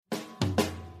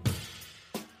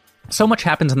So much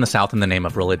happens in the South in the name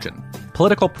of religion.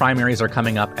 Political primaries are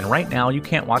coming up, and right now you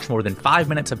can't watch more than 5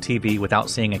 minutes of TV without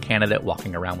seeing a candidate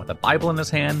walking around with a Bible in his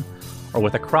hand or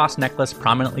with a cross necklace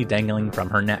prominently dangling from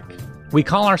her neck. We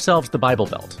call ourselves the Bible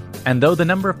Belt, and though the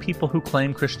number of people who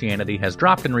claim Christianity has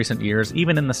dropped in recent years,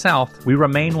 even in the South, we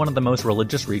remain one of the most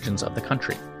religious regions of the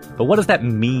country. But what does that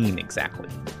mean exactly?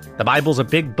 The Bible's a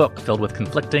big book filled with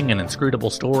conflicting and inscrutable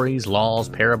stories, laws,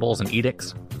 parables, and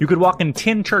edicts. You could walk in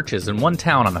 10 churches in one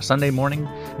town on a Sunday morning,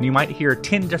 and you might hear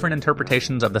 10 different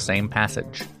interpretations of the same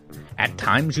passage. At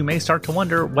times, you may start to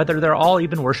wonder whether they're all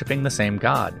even worshiping the same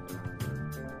God.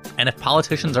 And if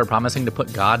politicians are promising to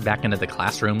put God back into the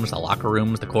classrooms, the locker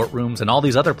rooms, the courtrooms, and all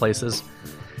these other places,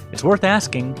 it's worth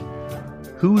asking,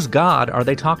 whose God are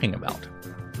they talking about?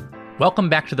 Welcome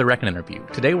back to the Reckon Interview.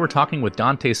 Today we're talking with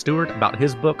Dante Stewart about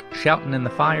his book, Shoutin' in the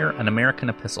Fire, An American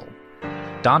Epistle.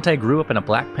 Dante grew up in a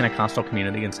black Pentecostal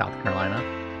community in South Carolina,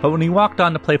 but when he walked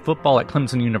on to play football at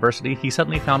Clemson University, he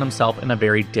suddenly found himself in a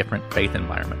very different faith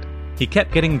environment. He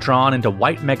kept getting drawn into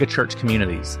white megachurch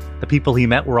communities. The people he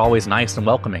met were always nice and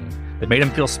welcoming. They made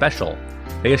him feel special.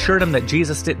 They assured him that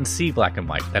Jesus didn't see black and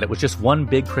white, that it was just one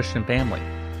big Christian family.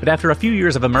 But after a few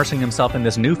years of immersing himself in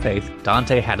this new faith,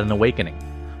 Dante had an awakening.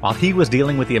 While he was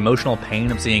dealing with the emotional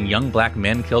pain of seeing young black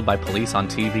men killed by police on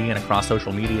TV and across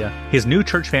social media, his new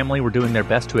church family were doing their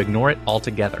best to ignore it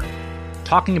altogether.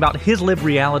 Talking about his lived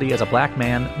reality as a black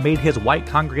man made his white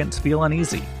congregants feel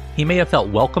uneasy. He may have felt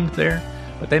welcomed there,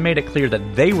 but they made it clear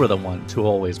that they were the ones who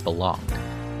always belonged.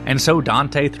 And so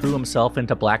Dante threw himself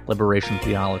into black liberation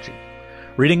theology,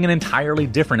 reading an entirely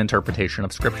different interpretation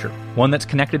of Scripture, one that's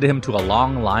connected to him to a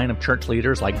long line of church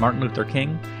leaders like Martin Luther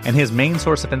King, and his main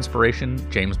source of inspiration,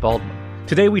 James Baldwin.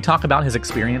 Today we talk about his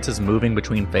experiences moving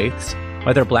between faiths,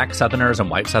 whether black Southerners and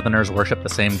white Southerners worship the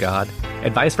same God,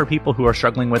 advice for people who are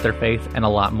struggling with their faith, and a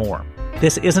lot more.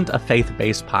 This isn't a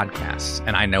faith-based podcast,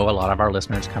 and I know a lot of our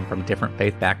listeners come from different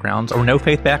faith backgrounds or no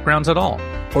faith backgrounds at all,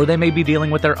 or they may be dealing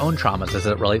with their own traumas as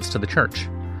it relates to the church.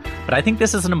 But I think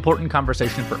this is an important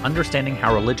conversation for understanding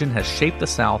how religion has shaped the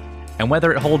South and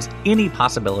whether it holds any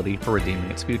possibility for redeeming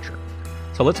its future.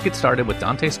 So let's get started with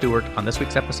Dante Stewart on this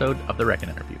week's episode of The Reckon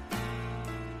Interview.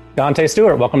 Dante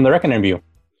Stewart, welcome to The Reckon Interview.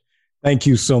 Thank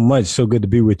you so much. So good to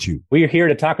be with you. We are here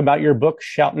to talk about your book,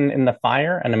 Shoutin' in the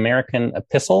Fire, An American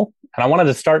Epistle. And I wanted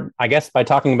to start, I guess, by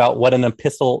talking about what an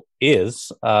epistle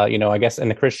is. I guess in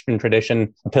the Christian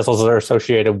tradition, epistles are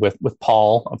associated with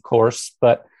Paul, of course,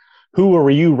 but who were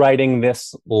you writing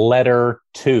this letter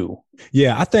to?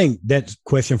 Yeah, I think that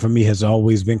question for me has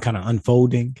always been kind of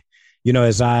unfolding. You know,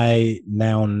 as I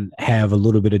now have a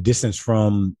little bit of distance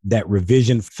from that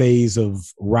revision phase of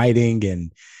writing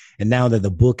and now that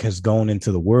the book has gone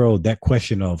into the world, that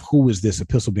question of who is this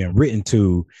epistle being written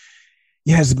to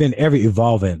has been ever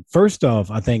evolving. First off,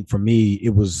 I think for me,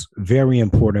 it was very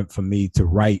important for me to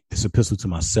write this epistle to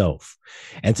myself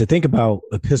and to think about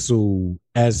epistle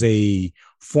as a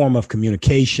form of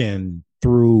communication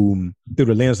through the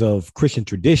lens of Christian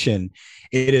tradition.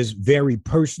 It is very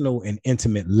personal and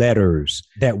intimate letters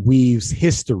that weaves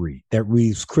history, that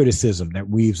weaves criticism, that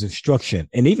weaves instruction,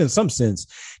 and even in some sense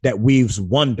that weaves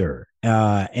wonder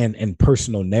and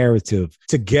personal narrative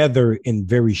together in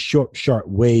very short, sharp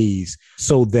ways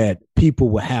so that people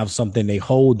will have something they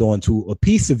hold on to, a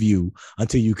piece of you,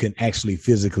 until you can actually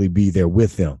physically be there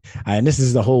with them. And this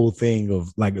is the whole thing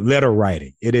of like letter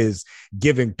writing. It is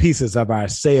giving pieces of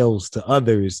ourselves to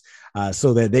others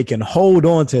so that they can hold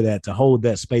on to that, to hold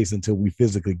that space until we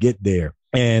physically get there.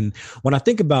 And when I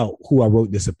think about who I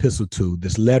wrote this epistle to,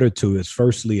 this letter to, is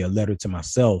firstly a letter to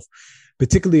myself,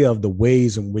 particularly of the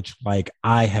ways in which like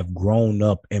I have grown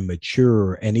up and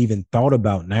mature and even thought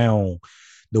about now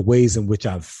the ways in which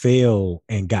I've failed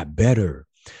and got better,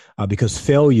 because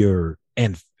failure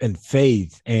and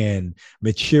faith and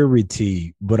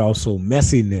maturity, but also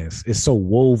messiness is so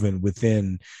woven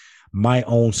within my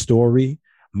own story,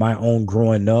 my own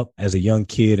growing up as a young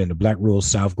kid in the Black rural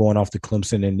South, going off to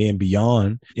Clemson and then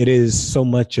beyond. It is so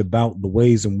much about the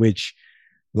ways in which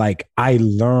like I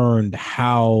learned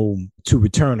how to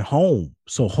return home.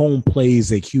 So home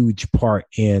plays a huge part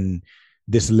in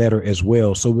this letter as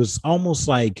well. So it was almost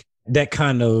like that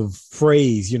kind of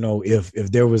phrase, you know, if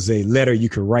there was a letter you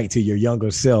could write to your younger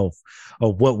self,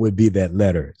 of what would be that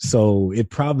letter. So it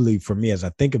probably, for me, as I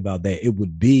think about that, it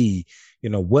would be, you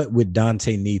know, what would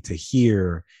Dante need to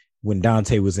hear when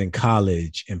Dante was in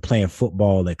college and playing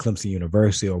football at Clemson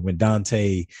University, or when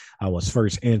Dante was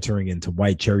first entering into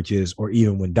white churches, or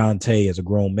even when Dante as a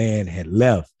grown man had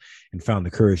left and found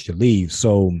the courage to leave.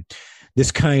 So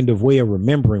this kind of way of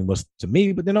remembering was to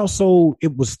me, but then also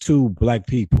it was to Black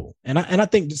people. And I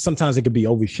think sometimes it could be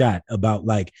overshot about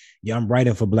like, yeah, I'm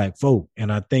writing for Black folk.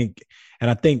 And I think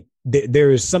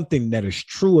there is something that is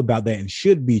true about that and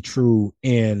should be true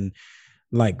in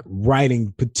like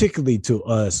writing particularly to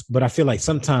us, but I feel like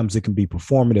sometimes it can be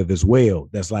performative as well.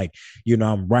 That's like,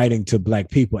 I'm writing to Black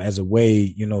people as a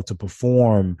way, to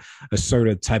perform a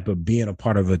certain type of being a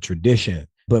part of a tradition.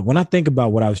 But when I think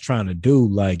about what I was trying to do,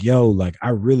 like, I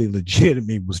really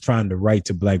legitimately was trying to write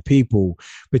to Black people,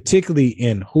 particularly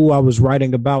in who I was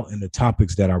writing about and the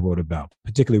topics that I wrote about,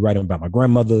 particularly writing about my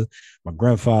grandmother, my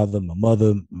grandfather, my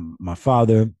mother, my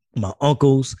father, my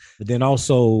uncles, but then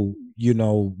also,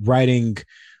 writing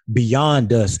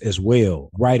beyond us as well,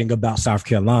 writing about South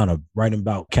Carolina, writing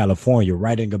about California,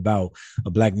 writing about a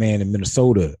Black man in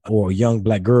Minnesota or a young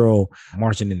Black girl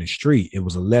marching in the street. It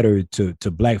was a letter to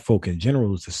Black folk in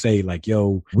general to say like,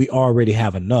 we already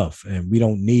have enough and we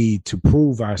don't need to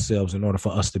prove ourselves in order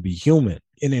for us to be human.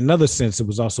 In another sense, it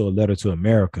was also a letter to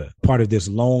America, part of this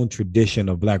long tradition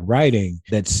of Black writing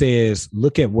that says,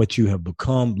 look at what you have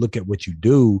become, look at what you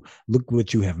do, look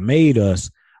what you have made us,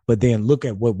 but then look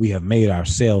at what we have made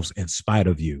ourselves in spite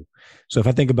of you. So if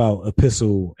I think about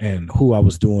Epistle and who I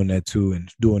was doing that to and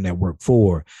doing that work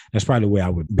for, that's probably the way I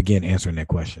would begin answering that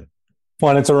question. Well,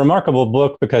 and it's a remarkable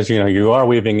book because, you are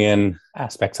weaving in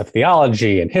aspects of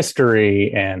theology and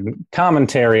history and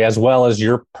commentary, as well as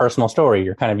your personal story.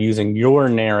 You're kind of using your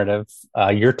narrative,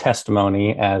 your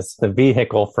testimony as the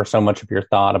vehicle for so much of your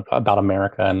thought about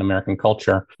America and American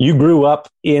culture. You grew up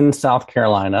in South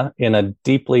Carolina in a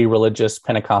deeply religious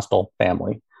Pentecostal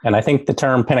family. And I think the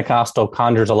term Pentecostal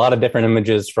conjures a lot of different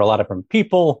images for a lot of different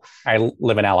people. I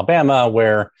live in Alabama,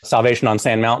 where Salvation on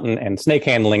Sand Mountain and snake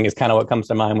handling is kind of what comes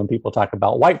to mind when people talk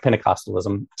about white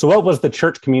Pentecostalism. So what was the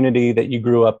church community that you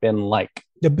grew up in like?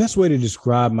 The best way to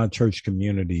describe my church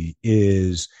community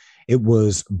is it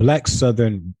was Black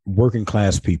Southern working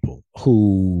class people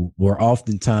who were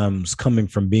oftentimes coming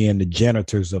from being the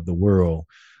janitors of the world,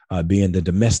 being the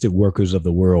domestic workers of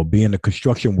the world, being the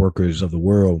construction workers of the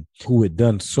world, who had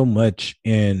done so much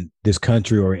in this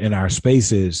country or in our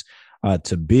spaces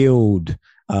to build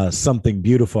something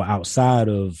beautiful outside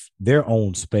of their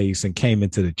own space and came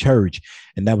into the church.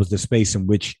 And that was the space in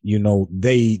which,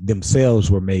 they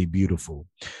themselves were made beautiful.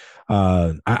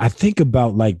 I think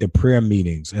about like the prayer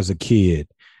meetings as a kid,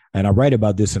 and I write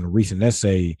about this in a recent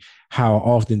essay, how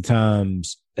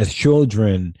oftentimes as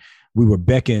children, we were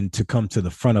beckoned to come to the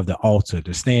front of the altar,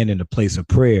 to stand in the place of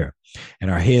prayer,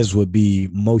 and our heads would be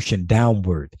motioned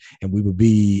downward, and we would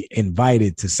be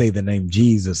invited to say the name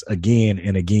Jesus again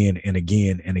and again and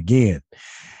again and again.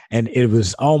 And it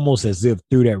was almost as if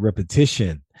through that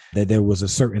repetition that there was a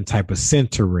certain type of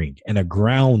centering and a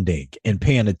grounding and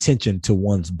paying attention to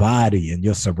one's body and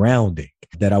your surrounding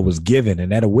that I was given,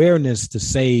 and that awareness to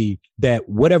say that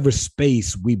whatever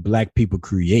space we Black people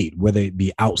create, whether it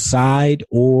be outside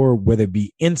or whether it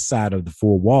be inside of the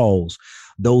four walls,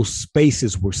 those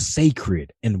spaces were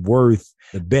sacred and worth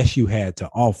the best you had to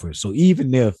offer. So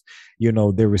even if,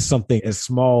 there was something as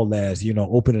small as,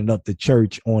 opening up the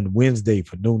church on Wednesday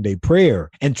for noonday prayer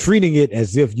and treating it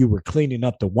as if you were cleaning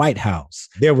up the White House,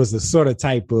 there was a sort of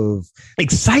type of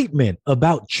excitement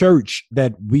about church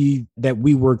that we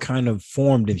were kind of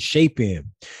formed and shaped in.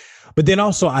 But then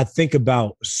also I think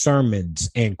about sermons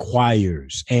and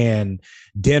choirs and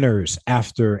dinners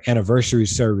after anniversary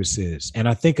services. And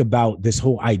I think about this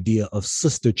whole idea of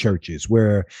sister churches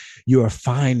where you are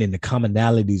finding the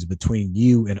commonalities between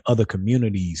you and other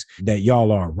communities that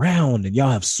y'all are around and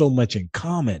y'all have so much in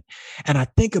common. And I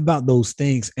think about those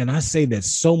things and I say that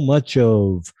so much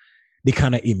of the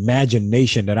kind of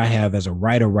imagination that I have as a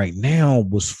writer right now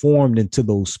was formed into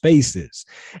those spaces.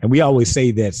 And we always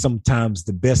say that sometimes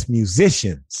the best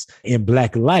musicians in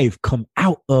Black life come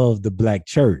out of the Black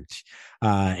church.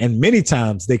 And many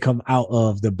times they come out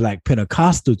of the Black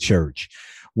Pentecostal church,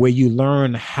 where you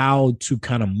learn how to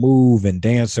kind of move and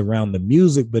dance around the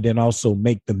music, but then also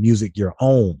make the music your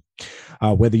own.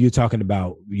 Whether you're talking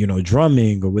about,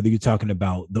 drumming, or whether you're talking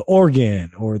about the organ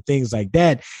or things like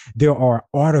that, there are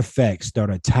artifacts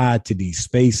that are tied to these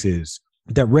spaces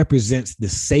that represents the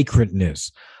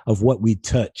sacredness of what we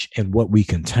touch and what we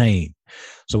contain.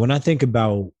 So when I think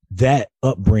about that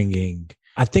upbringing,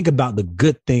 I think about the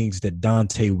good things that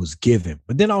Dante was given,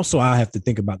 but then also I have to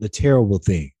think about the terrible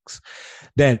things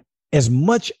that, as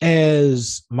much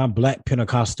as my Black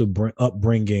Pentecostal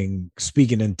upbringing,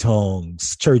 speaking in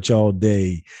tongues, church all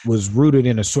day, was rooted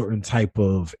in a certain type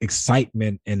of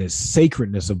excitement and a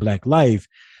sacredness of Black life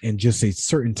and just a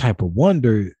certain type of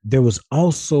wonder, there was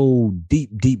also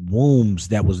deep, deep wounds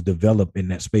that was developed in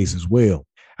that space as well.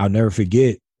 I'll never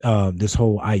forget this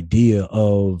whole idea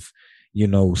of,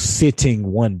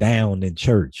 sitting one down in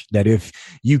church, that if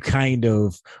you kind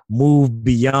of move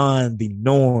beyond the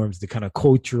norms, the kind of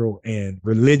cultural and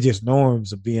religious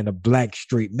norms of being a Black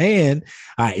straight man,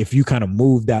 if you kind of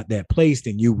moved out that place,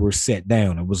 then you were set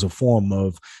down. It was a form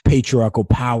of patriarchal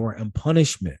power and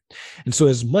punishment. And so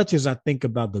as much as I think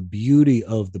about the beauty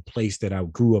of the place that I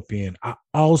grew up in, I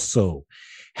also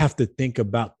have to think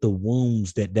about the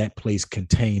wounds that place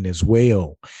contained as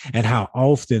well, and how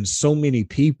often so many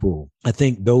people, I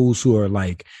think those who are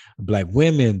like Black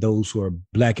women, those who are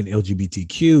Black and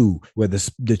LGBTQ, where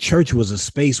the church was a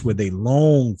space where they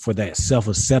longed for that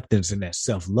self-acceptance and that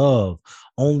self-love,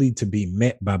 only to be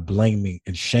met by blaming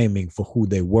and shaming for who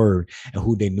they were and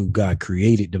who they knew God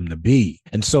created them to be.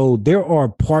 And so there are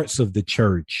parts of the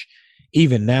church,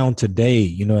 even now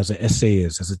today, as an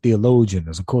essayist, as a theologian,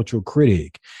 as a cultural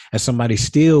critic, as somebody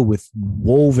still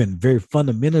woven very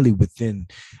fundamentally within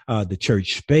the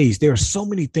church space, there are so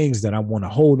many things that I want to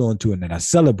hold on to and that I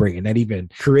celebrate, and that even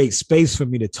create space for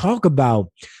me to talk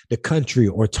about the country,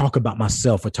 or talk about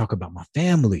myself, or talk about my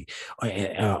family,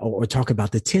 or talk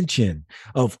about the tension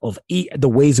of the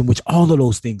ways in which all of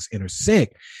those things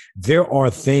intersect. There are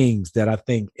things that I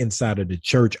think inside of the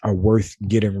church are worth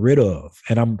getting rid of.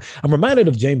 And I'm reminded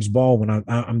of James Baldwin.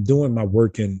 I'm doing my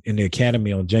work in the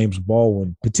academy on James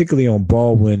Baldwin, particularly on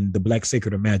Baldwin, the Black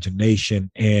Sacred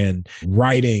Imagination, and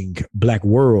writing Black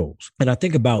Worlds. And I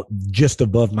think about Just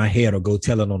Above My Head, or Go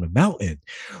Tell It on the Mountain,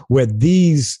 where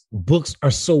these books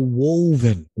are so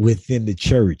woven within the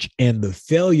church, and the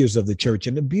failures of the church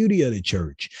and the beauty of the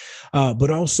church, but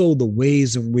also the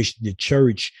ways in which the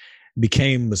church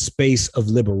became a space of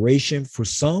liberation for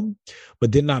some, but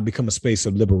did not become a space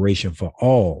of liberation for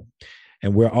all.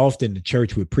 And where often the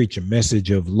church would preach a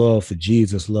message of love for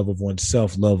Jesus, love of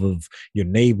oneself, love of your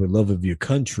neighbor, love of your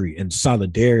country, and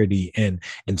solidarity and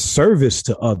service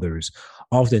to others,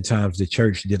 oftentimes the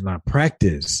church did not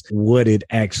practice what it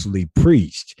actually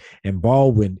preached. And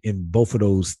Baldwin, in both of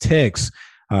those texts,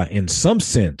 in some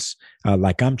sense,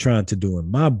 like I'm trying to do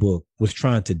in my book, was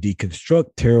trying to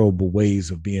deconstruct terrible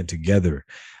ways of being together,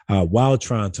 while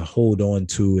trying to hold on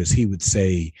to, as he would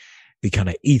say, the kind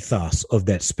of ethos of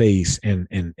that space and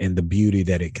the beauty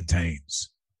that it contains.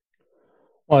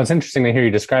 Well, it's interesting to hear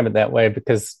you describe it that way,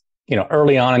 because,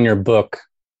 early on in your book,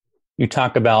 you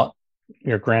talk about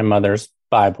your grandmother's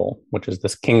Bible, which is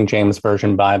this King James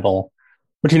Version Bible,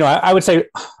 which, I would say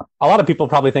a lot of people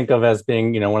probably think of as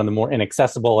being, one of the more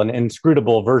inaccessible and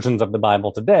inscrutable versions of the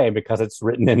Bible today, because it's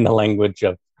written in the language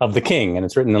of the king, and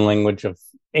it's written in the language of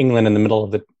England in the middle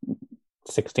of the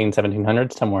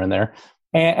 1700s, somewhere in there.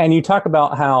 And you talk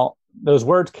about how those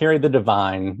words carried the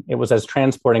divine. It was as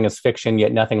transporting as fiction,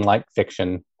 yet nothing like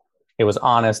fiction. It was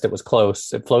honest. It was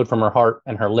close. It flowed from her heart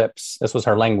and her lips. This was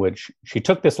her language. She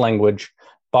took this language,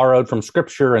 borrowed from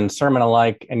scripture and sermon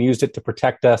alike, and used it to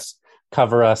protect us,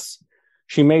 cover us.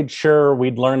 She made sure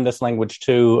we'd learn this language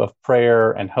too, of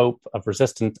prayer and hope, of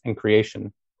resistance and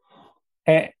creation.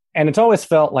 And it's always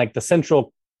felt like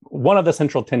one of the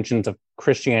central tensions of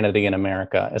Christianity in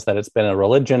America is that it's been a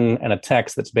religion and a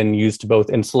text that's been used to both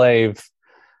enslave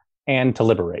and to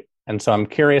liberate. And so I'm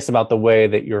curious about the way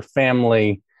that your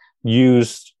family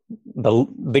used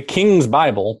the King's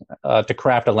Bible to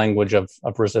craft a language of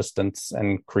resistance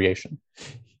and creation.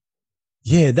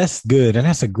 Yeah, that's good. And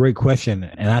that's a great question.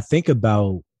 And I think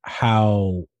about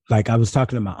how, like, I was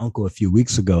talking to my uncle a few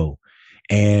weeks ago,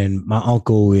 and my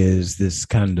uncle is this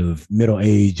kind of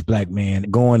middle-aged Black man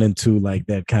going into like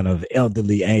that kind of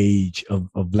elderly age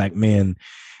of Black men.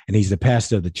 And he's the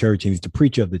pastor of the church, and he's the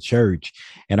preacher of the church.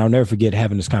 And I'll never forget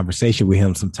having this conversation with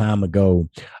him some time ago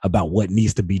about what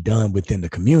needs to be done within the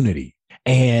community.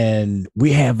 And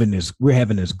we're having this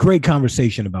great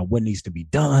conversation about what needs to be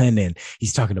done. And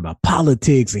he's talking about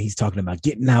politics, and he's talking about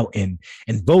getting out and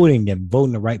voting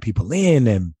the right people in,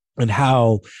 and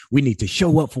how we need to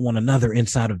show up for one another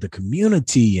inside of the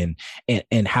community,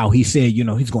 and how he said,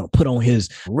 he's going to put on his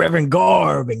reverend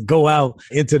garb and go out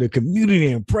into the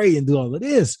community and pray and do all of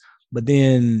this. But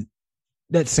then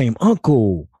that same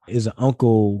uncle is an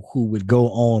uncle who would go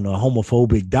on a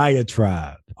homophobic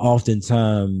diatribe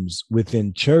oftentimes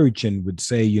within church, and would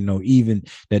say, even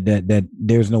that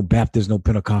there's no Baptist, no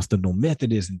Pentecostal, no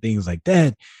Methodist, and things like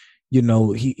that.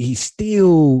 He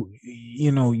still,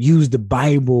 used the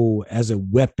Bible as a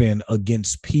weapon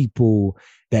against people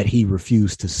that he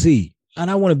refused to see.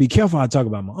 And I want to be careful how I talk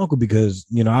about my uncle, because,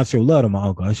 I show love to my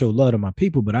uncle. I show love to my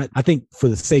people. But I think for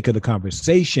the sake of the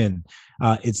conversation,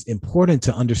 it's important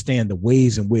to understand the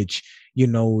ways in which,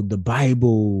 the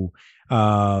Bible,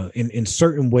 in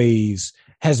certain ways,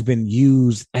 has been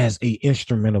used as an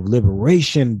instrument of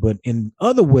liberation, but in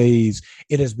other ways,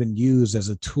 it has been used as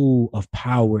a tool of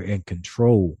power and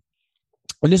control.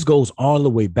 And this goes all the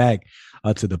way back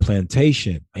to the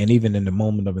plantation and even in the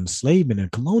moment of enslavement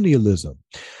and colonialism,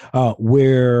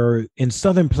 where in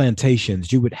Southern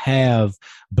plantations, you would have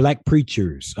Black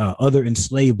preachers, other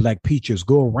enslaved Black preachers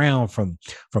go around from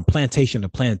plantation to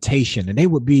plantation, and they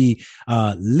would be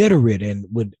literate and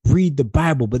would read the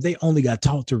Bible, but they only got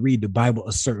taught to read the Bible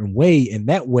a certain way. And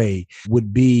that way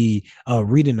would be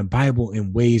reading the Bible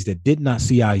in ways that did not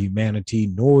see our humanity,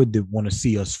 nor did want to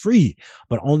see us free,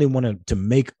 but only wanted to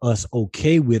make us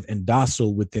okay with and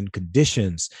docile within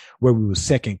conditions where we were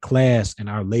second class and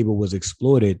our labor was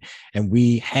exploited. And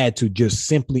we had to just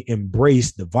simply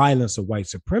embrace the violence of white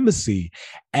supremacy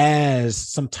as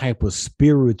some type of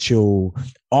spiritual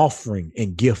offering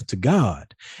and gift to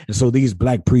God. And so these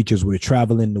Black preachers would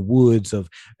travel in the woods of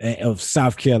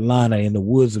South Carolina, in the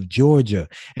woods of Georgia,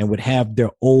 and would have their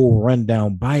old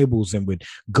rundown Bibles and would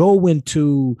go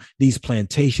into these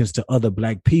plantations to other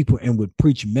Black people and would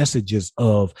preach messages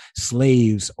of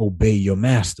slaves, obey your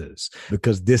masters,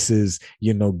 because this is,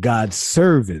 God's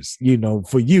service,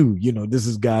 for you, this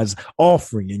is God's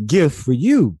offering and gift for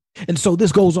you. And so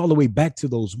this goes all the way back to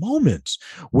those moments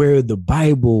where the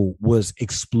Bible was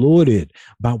exploited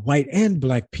by white and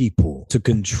Black people to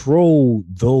control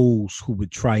those who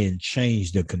would try and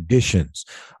change the conditions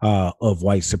of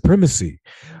white supremacy.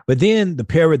 But then the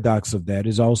paradox of that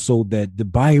is also that the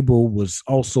Bible was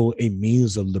also a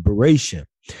means of liberation,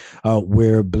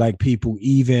 where Black people,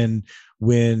 even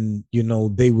when the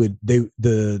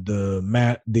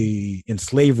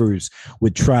enslavers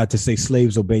would try to say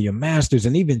slaves obey your masters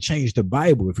and even change the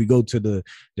Bible. If we go to the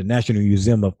National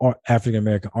Museum of African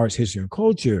American Arts, History, and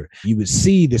Culture, you would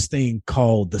see this thing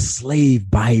called the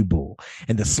Slave Bible,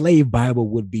 and the Slave Bible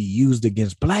would be used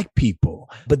against Black people.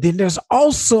 But then there's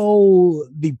also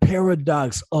the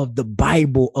paradox of the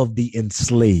Bible of the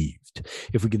enslaved,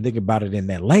 if we can think about it in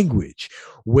that language,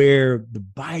 where the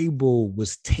Bible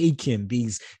was taken,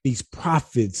 these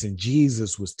prophets and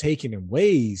Jesus was taken in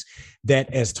ways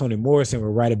that, as Toni Morrison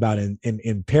would write about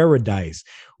in Paradise,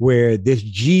 where this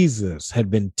Jesus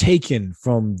had been taken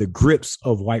from the grips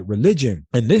of white religion.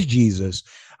 And this Jesus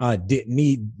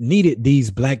needed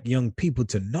these Black young people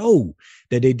to know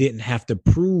that they didn't have to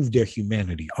prove their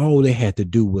humanity. All they had to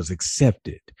do was accept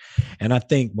it. And I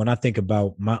think when I think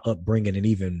about my upbringing and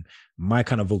even my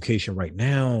kind of vocation right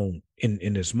now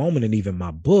in this moment, and even my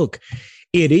book,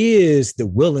 it is the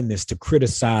willingness to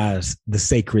criticize the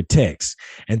sacred text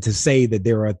and to say that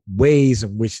there are ways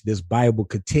in which this Bible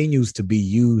continues to be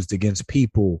used against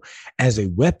people as a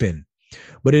weapon.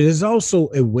 But it is also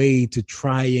a way to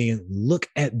try and look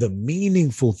at the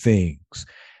meaningful things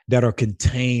that are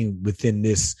contained within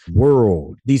this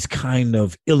world, these kind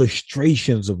of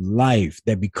illustrations of life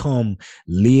that become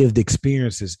lived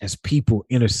experiences as people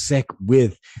intersect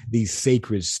with these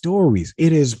sacred stories.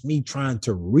 It is me trying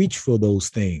to reach for those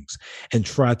things and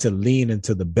try to lean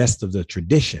into the best of the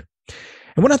tradition.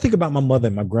 And when I think about my mother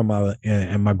and my grandmother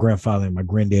and my grandfather and my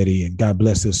granddaddy, and God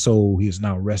bless his soul, he is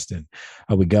now resting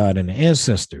with God and the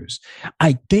ancestors,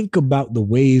 I think about the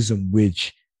ways in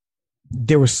which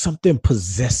there was something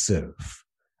possessive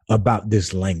about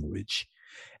this language.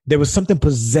 There was something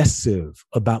possessive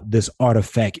about this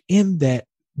artifact, in that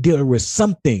there was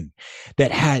something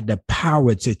that had the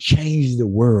power to change the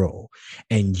world,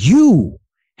 and you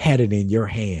had it in your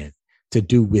hand to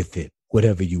do with it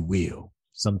whatever you will.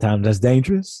 Sometimes that's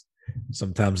dangerous.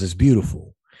 Sometimes it's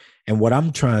beautiful. And what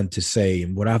I'm trying to say,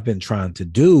 and what I've been trying to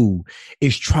do,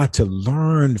 is try to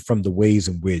learn from the ways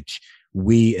in which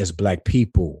we as Black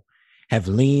people have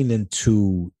leaned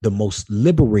into the most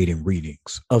liberating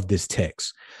readings of this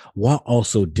text, while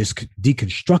also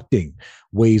deconstructing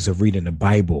ways of reading the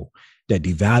Bible that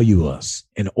devalue us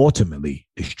and ultimately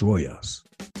destroy us.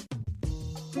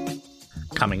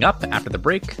 Coming up after the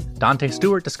break, Dante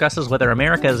Stewart discusses whether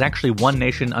America is actually one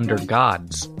nation under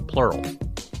gods, plural.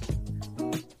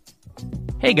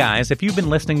 Hey guys, if you've been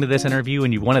listening to this interview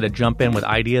and you wanted to jump in with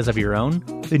ideas of your own,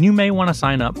 then you may want to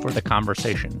sign up for The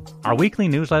Conversation, our weekly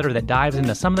newsletter that dives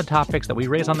into some of the topics that we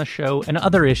raise on the show and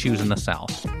other issues in the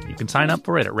South. You can sign up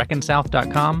for it at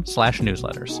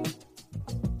reckonsouth.com/newsletters.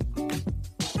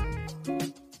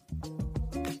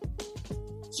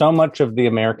 So much of the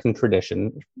American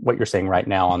tradition, what you're saying right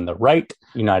now on the right,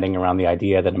 uniting around the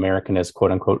idea that American is, quote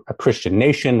unquote, a Christian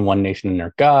nation, one nation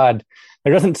under God.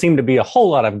 There doesn't seem to be a whole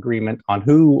lot of agreement on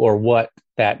who or what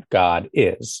that God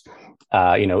is.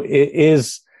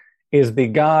 is the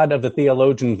God of the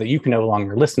theologians that you can no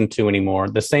longer listen to anymore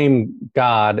the same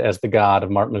God as the God of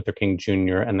Martin Luther King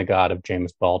Jr. and the God of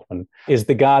James Baldwin? Is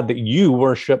the God that you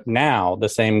worship now the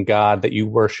same God that you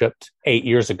worshiped 8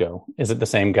 years ago? Is it the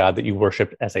same God that you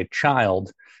worshiped as a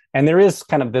child? And there is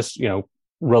kind of this,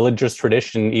 religious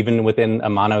tradition, even within a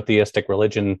monotheistic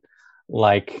religion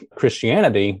like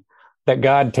Christianity, that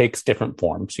God takes different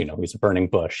forms. He's a burning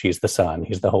bush, he's the Son,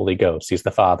 he's the Holy Ghost, he's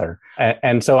the Father.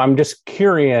 And so I'm just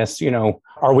curious,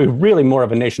 are we really more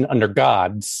of a nation under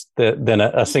gods than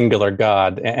a singular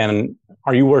God? And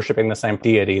are you worshiping the same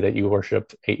deity that you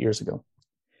worshiped 8 years ago?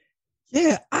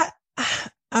 Yeah,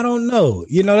 I don't know.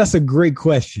 That's a great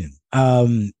question.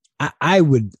 I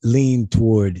would lean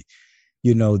toward,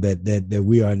 that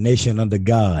we are a nation under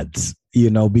gods,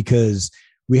 because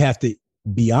we have to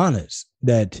be honest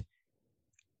that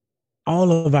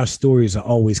all of our stories are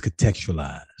always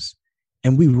contextualized,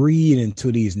 and we read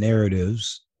into these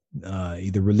narratives,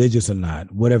 either religious or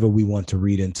not, whatever we want to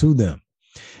read into them.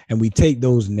 And we take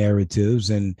those narratives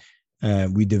and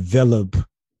we develop,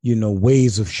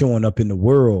 ways of showing up in the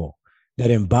world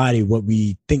that embody what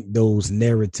we think those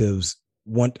narratives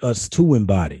want us to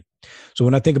embody. So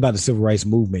when I think about the civil rights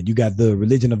movement, you got the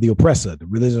religion of the oppressor, the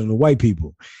religion of the white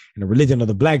people, and the religion of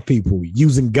the black people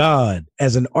using God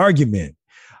as an argument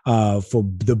for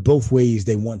the both ways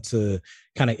they want to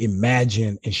kind of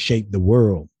imagine and shape the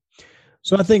world.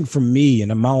 So I think for me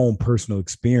and in my own personal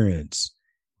experience,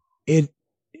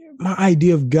 my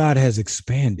idea of God has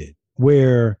expanded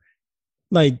where,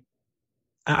 like,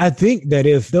 I think that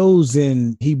if those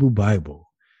in Hebrew Bible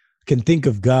can think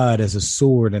of God as a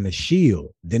sword and a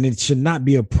shield, then it should not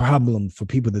be a problem for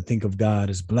people to think of God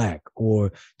as black,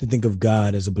 or to think of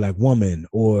God as a black woman,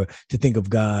 or to think of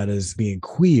God as being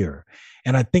queer.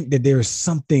 And I think that there's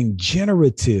something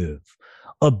generative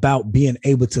about being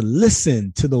able to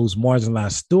listen to those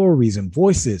marginalized stories and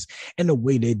voices and the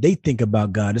way that they think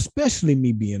about God, especially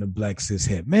me being a black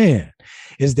cishet man,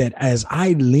 is that as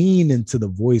I lean into the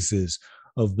voices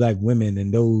of black women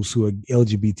and those who are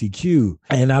LGBTQ,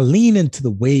 and I lean into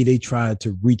the way they try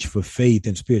to reach for faith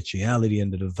and spirituality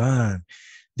and the divine,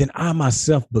 then I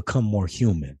myself become more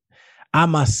human. I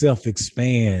myself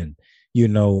expand,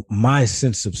 my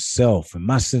sense of self and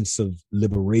my sense of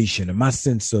liberation and my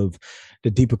sense of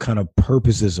the deeper kind of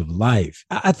purposes of life.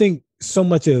 I think so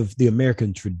much of the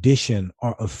American tradition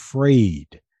are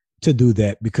afraid to do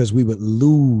that because we would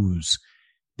lose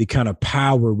the kind of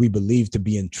power we believe to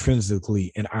be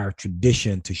intrinsically in our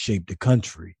tradition to shape the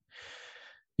country.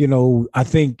 I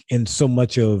think in so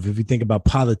much of, if you think about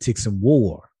politics and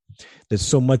war, there's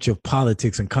so much of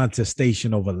politics and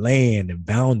contestation over land and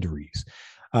boundaries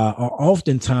are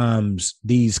oftentimes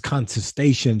these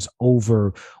contestations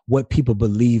over what people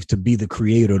believe to be the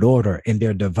created order and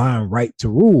their divine right to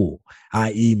rule,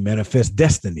 i.e. manifest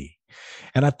destiny.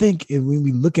 And I think when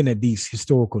we're looking at these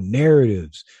historical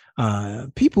narratives,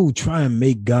 people try and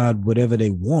make God whatever they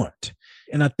want.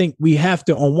 And I think we have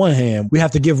to, on one hand, we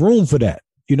have to give room for that.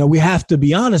 We have to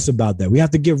be honest about that. We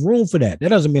have to give room for that. That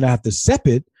doesn't mean I have to accept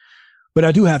it, but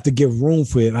I do have to give room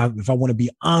for it if I want to be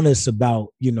honest about,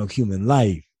 human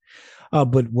life.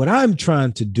 But what I'm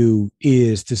trying to do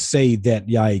is to say that,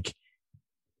 like,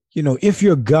 if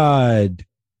your God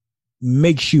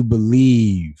makes you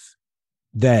believe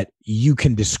that you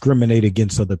can discriminate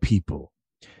against other people,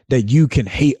 that you can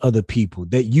hate other people,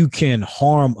 that you can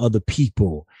harm other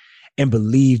people and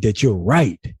believe that you're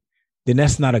right, then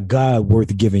that's not a God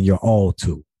worth giving your all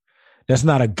to. That's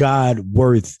not a God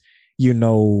worth,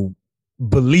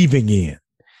 believing in.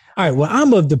 All right. Well,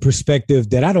 I'm of the perspective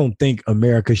that I don't think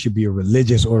America should be a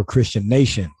religious or a Christian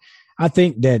nation. I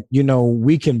think that,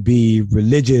 we can be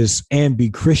religious and be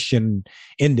Christian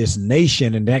in this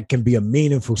nation, and that can be a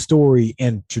meaningful story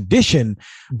and tradition,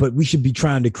 but we should be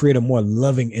trying to create a more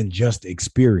loving and just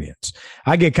experience.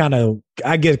 I get kind of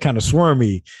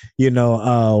squirmy,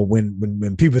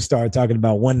 when people start talking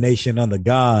about one nation under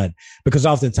God, because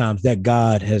oftentimes that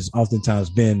God has oftentimes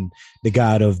been the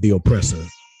God of the oppressor.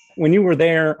 When you were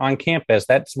there on campus,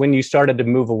 that's when you started to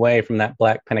move away from that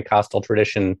Black Pentecostal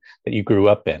tradition that you grew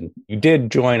up in. You did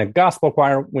join a gospel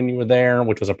choir when you were there,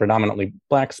 which was a predominantly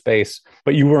Black space,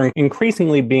 but you were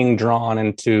increasingly being drawn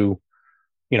into,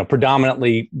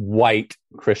 predominantly white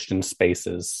Christian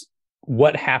spaces.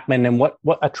 What happened and what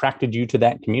attracted you to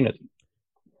that community?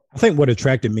 I think what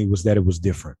attracted me was that it was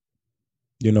different.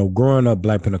 Growing up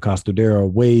Black Pentecostal, there are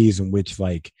ways in which,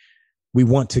 like, we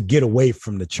want to get away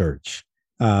from the church.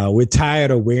 We're tired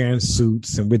of wearing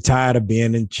suits, and we're tired of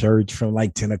being in church from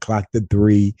like 10 o'clock to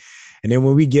 3. And then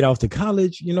when we get off to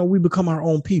college, we become our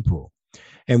own people.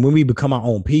 And when we become our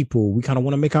own people, we kind of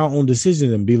want to make our own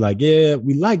decisions and be like, yeah,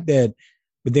 we like that,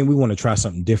 but then we want to try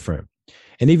something different.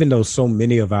 And even though so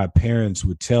many of our parents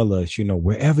would tell us,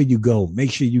 wherever you go,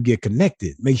 make sure you get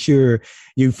connected. Make sure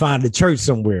you find a church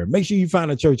somewhere. Make sure you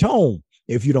find a church home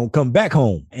if you don't come back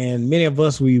home. And many of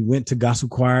us, we went to gospel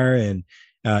choir, and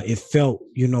it felt,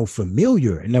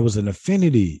 familiar. And there was an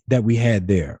affinity that we had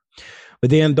there.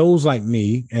 But then those like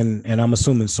me, and I'm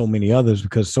assuming so many others,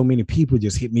 because so many people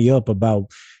just hit me up about,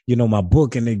 my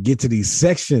book, and they get to these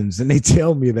sections and they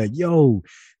tell me that, yo,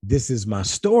 this is my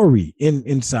story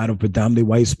inside of predominantly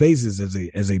white spaces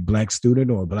as a Black student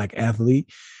or a Black athlete,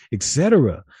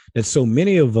 etc. That so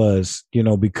many of us,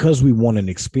 because we want an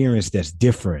experience that's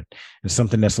different and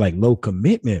something that's like low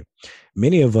commitment,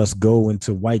 many of us go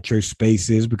into white church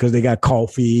spaces because they got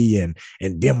coffee and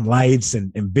dim lights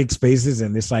and big spaces,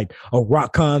 and it's like a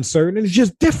rock concert, and it's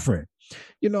just different.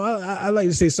 I like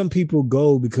to say some people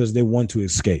go because they want to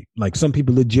escape. Like some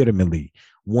people legitimately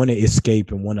want to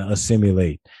escape and want to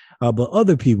assimilate. But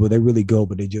other people, they really go,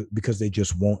 but because they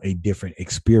just want a different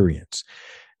experience.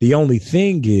 The only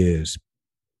thing is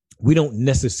we don't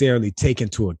necessarily take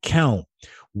into account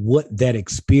what that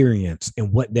experience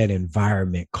and what that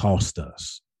environment cost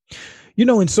us.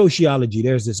 In sociology,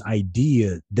 there's this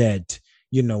idea that,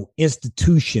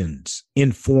 institutions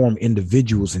inform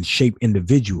individuals and shape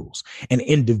individuals, and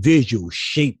individuals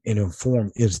shape and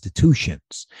inform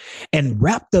institutions. And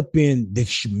wrapped up in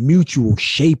this mutual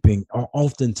shaping are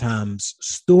oftentimes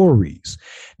stories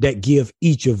that give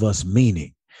each of us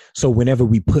meaning. So whenever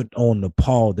we put on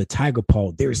the tiger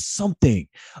paw, there's something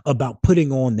about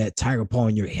putting on that tiger paw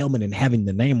in your helmet and having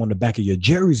the name on the back of your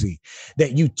jersey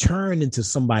that you turn into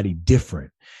somebody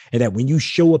different. And that when you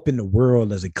show up in the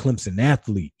world as a Clemson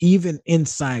athlete, even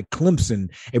inside Clemson,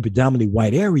 a predominantly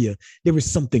white area, there is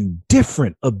something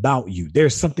different about you.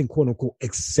 There's something, quote unquote,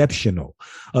 exceptional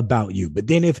about you. But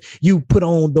then if you put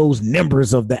on those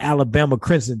numbers of the Alabama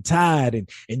Crimson Tide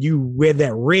and you wear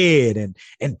that red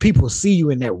and people see you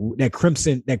in that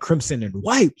crimson and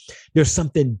white, there's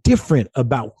something different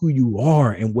about who you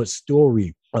are and what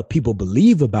story people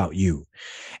believe about you.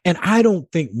 And I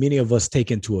don't think many of us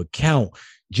take into account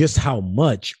just how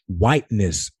much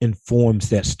whiteness informs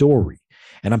that story.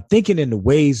 And I'm thinking in the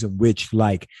ways in which,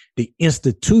 like, the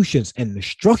institutions and the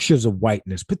structures of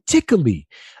whiteness, particularly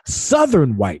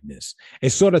Southern whiteness, a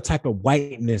sort of type of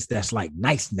whiteness that's like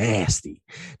nice, nasty,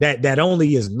 that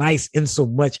only is nice in so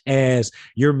much as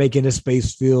you're making the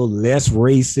space feel less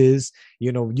racist.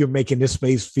 You're making this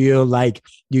space feel like,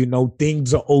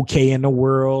 things are okay in the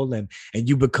world, and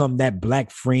you become that Black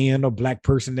friend or Black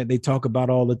person that they talk about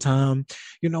all the time.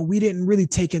 We didn't really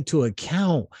take into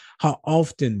account how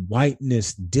often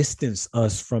whiteness distanced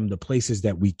us from the places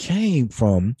that we came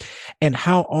from, and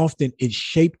how often it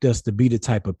shaped us to be the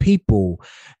type of people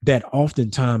that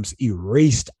oftentimes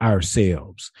erased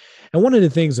ourselves. And one of the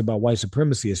things about white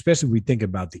supremacy, especially when we think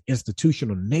about the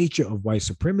institutional nature of white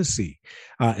supremacy,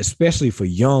 especially for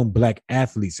young Black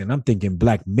athletes, and I'm thinking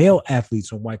Black male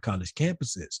athletes on white college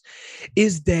campuses,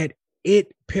 is that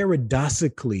it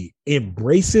paradoxically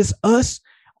embraces us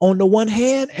on the one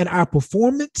hand and our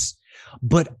performance,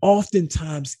 but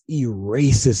oftentimes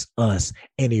erases us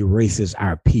and erases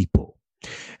our people.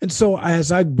 And so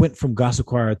as I went from gospel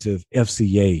choir to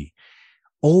FCA,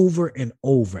 over and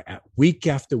over, week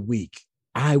after week,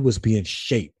 I was being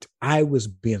shaped. I was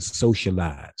being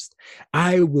socialized.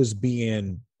 I was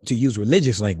being, to use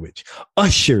religious language,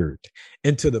 ushered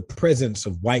into the presence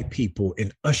of white people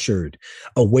and ushered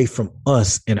away from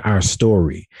us and our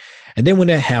story. And then when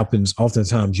that happens,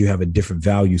 oftentimes you have a different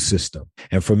value system.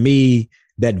 And for me,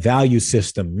 that value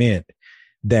system meant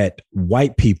that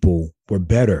white people were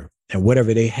better and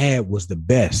whatever they had was the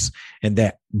best, and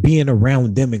that being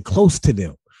around them and close to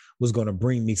them was going to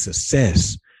bring me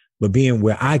success. But being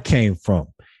where I came from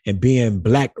and being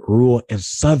Black, rural, and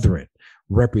Southern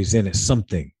represented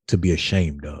something to be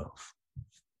ashamed of.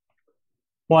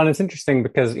 Well, and it's interesting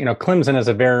because, Clemson is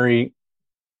a very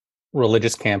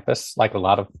religious campus, like a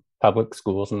lot of public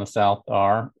schools in the South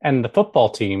are. And the football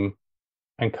team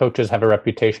and coaches have a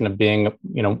reputation of being,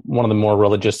 one of the more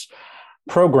religious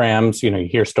programs. You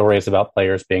hear stories about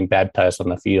players being baptized on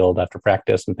the field after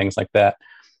practice and things like that.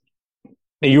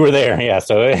 You were there. Yeah.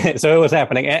 So it was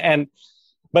happening.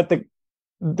 But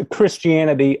the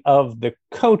Christianity of the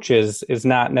coaches is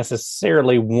not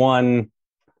necessarily one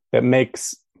that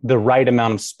makes the right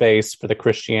amount of space for the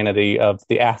Christianity of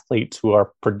the athletes who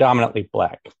are predominantly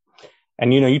Black.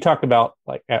 And, you talked about,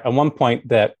 like, at one point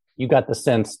that you got the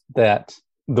sense that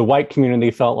the white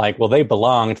community felt like, well, they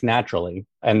belonged naturally,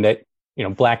 and that,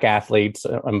 Black athletes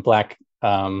and Black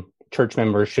church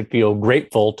members should feel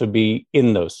grateful to be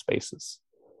in those spaces,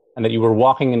 and that you were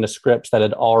walking into scripts that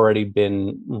had already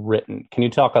been written. Can you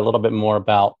talk a little bit more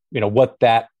about, what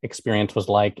that experience was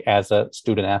like as a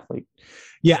student athlete?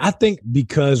 Yeah, I think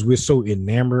because we're so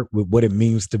enamored with what it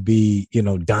means to be,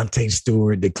 Dante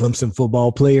Stewart, the Clemson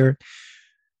football player,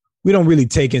 we don't really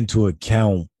take into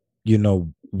account,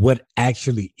 what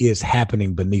actually is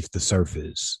happening beneath the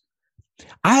surface.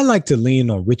 I like to lean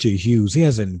on Richard Hughes. He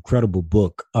has an incredible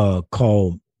book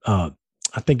called, I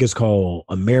think it's called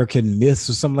American Myths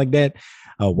or something like that,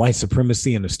 White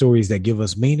Supremacy and the Stories That Give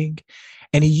Us Meaning.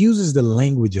 And he uses the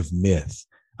language of myth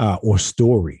or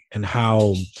story, and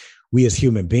how we as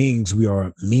human beings, we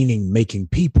are meaning-making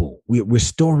people. We're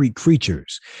story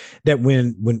creatures, that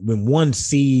when one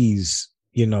sees,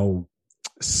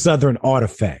 Southern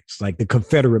artifacts like the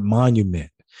Confederate monument,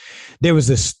 there is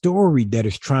a story that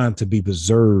is trying to be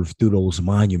preserved through those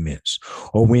monuments.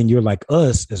 Or when you're like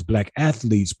us as Black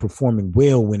athletes performing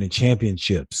well, winning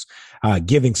championships,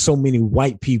 giving so many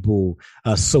white people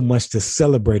so much to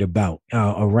celebrate about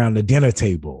around the dinner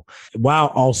table, while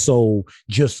also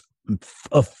just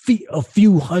a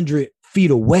few hundred feet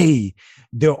away,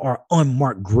 there are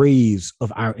unmarked graves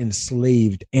of our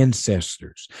enslaved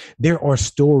ancestors. There are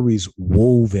stories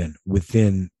woven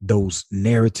within those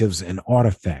narratives and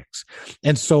artifacts.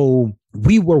 And so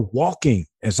we were walking,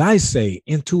 as I say,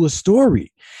 into a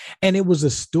story. And it was a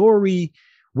story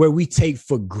where we take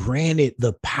for granted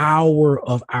the power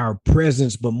of our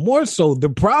presence, but more so the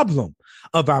problem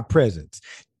of our presence.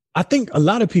 I think a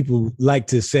lot of people like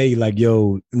to say, like,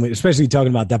 especially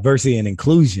talking about diversity and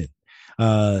inclusion,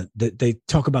 that they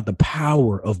talk about the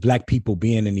power of Black people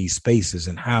being in these spaces,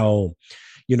 and how,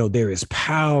 there is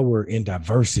power in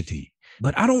diversity.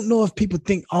 But I don't know if people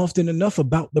think often enough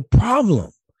about the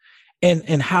problem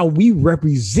and how we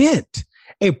represent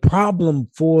a problem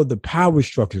for the power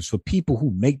structures, for people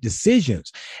who make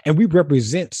decisions. And we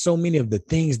represent so many of the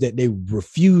things that they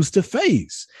refuse to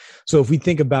face. So if we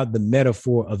think about the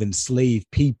metaphor of enslaved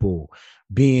people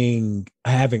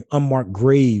having unmarked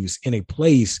graves in a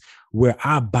place where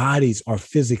our bodies are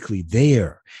physically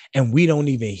there, and we don't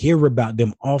even hear about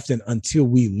them often until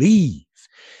we leave.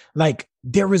 Like,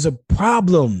 there is a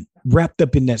problem wrapped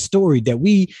up in that story, that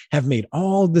we have made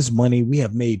all this money, we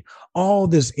have made all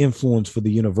this influence for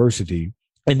the university,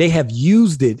 and they have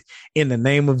used it in the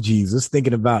name of Jesus.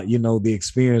 Thinking about, the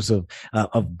experience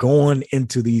of going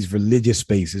into these religious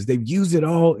spaces, they've used it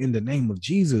all in the name of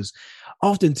Jesus.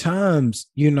 Oftentimes,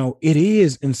 it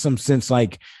is in some sense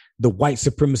like the white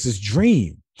supremacist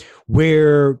dream,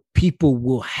 where people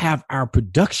will have our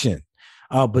production,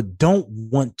 but don't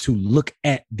want to look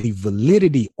at the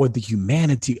validity or the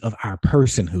humanity of our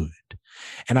personhood.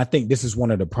 And I think this is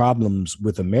one of the problems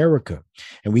with America.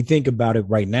 And we think about it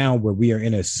right now, where we are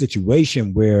in a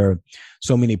situation where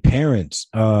so many parents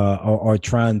are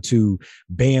trying to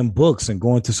ban books and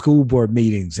going to school board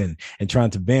meetings and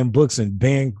trying to ban books and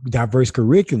ban diverse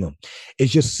curriculum.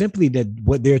 It's just simply that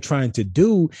what they're trying to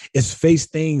do is face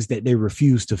things that they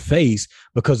refuse to face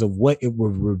because of what it will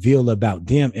reveal about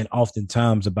them, and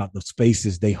oftentimes about the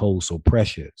spaces they hold so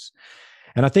precious.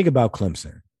 And I think about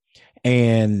Clemson.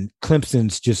 And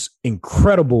Clemson's just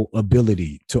incredible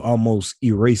ability to almost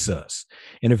erase us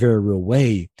in a very real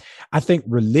way. I think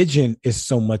religion is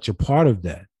so much a part of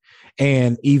that.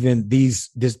 And even this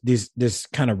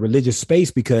kind of religious space,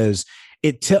 because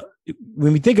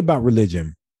when we think about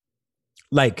religion,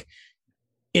 like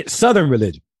it's Southern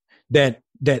religion, that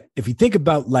if you think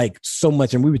about like so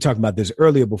much, and we were talking about this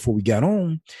earlier before we got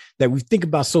on, that we think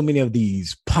about so many of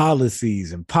these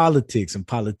policies and politics and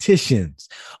politicians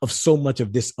of so much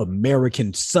of this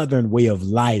American Southern way of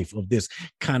life, of this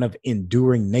kind of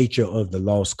enduring nature of the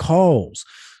lost cause.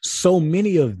 So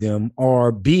many of them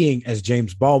are being, as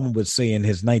James Baldwin would say in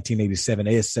his 1987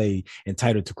 essay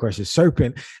entitled To Crush a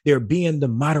Serpent, they're being the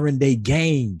modern day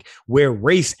gang, where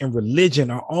race and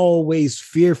religion are always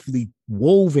fearfully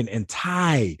woven and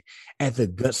tied at the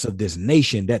guts of this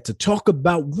nation, that to talk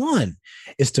about one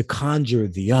is to conjure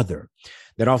the other.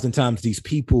 That oftentimes these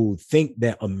people think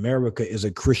that America is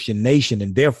a Christian nation,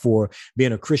 and therefore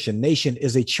being a Christian nation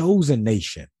is a chosen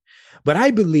nation. But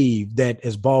I believe that,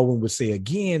 as Baldwin would say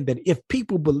again, that if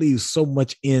people believe so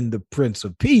much in the Prince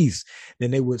of Peace,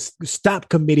 then they would stop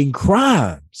committing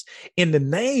crimes in the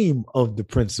name of the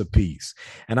Prince of Peace.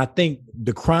 And I think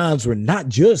the crimes were not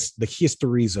just the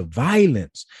histories of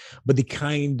violence, but the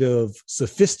kind of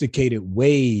sophisticated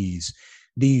ways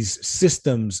these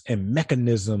systems and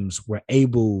mechanisms were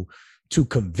able to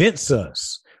convince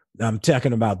us. I'm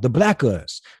talking about the Black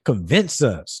us, convince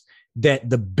us that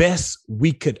the best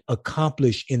we could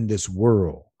accomplish in this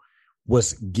world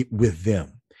was get with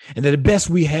them. and that the best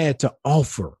we had to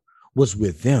offer was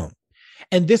with them.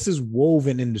 And this is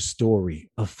woven in the story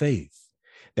of faith,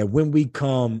 that when we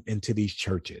come into these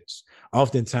churches,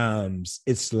 oftentimes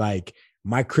it's like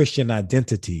my Christian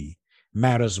identity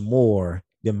matters more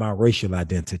than my racial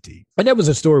identity. And there was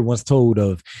a story once told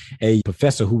of a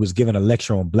professor who was giving a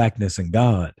lecture on blackness and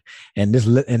God. And this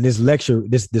lecture,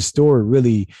 this story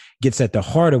really gets at the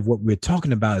heart of what we're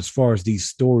talking about as far as these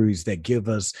stories that give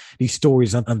us these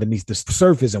stories underneath the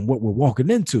surface and what we're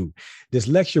walking into. This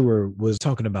lecturer was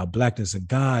talking about blackness and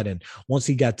God. And once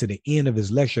he got to the end of his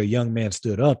lecture, a young man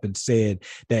stood up and said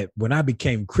that when I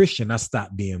became Christian, I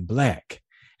stopped being black.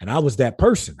 And I was that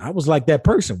person. I was like that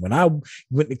person. When I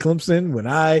went to Clemson, when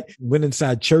I went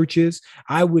inside churches,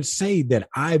 I would say that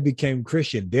I became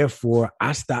Christian. Therefore,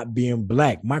 I stopped being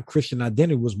black. My Christian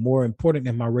identity was more important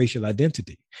than my racial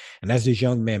identity. And as this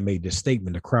young man made this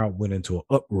statement, the crowd went into an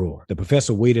uproar. The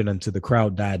professor waited until the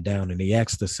crowd died down, and he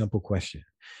asked a simple question.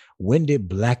 When did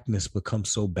blackness become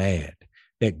so bad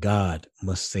that God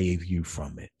must save you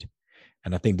from it?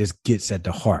 And I think this gets at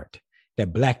the heart.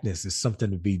 That blackness is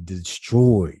something to be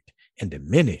destroyed and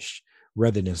diminished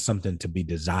rather than something to be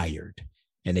desired.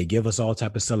 And they give us all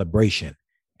type of celebration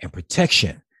and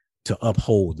protection to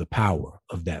uphold the power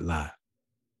of that lie.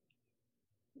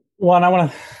 Well, and I want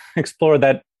to explore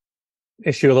that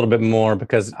issue a little bit more,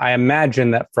 because I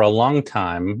imagine that for a long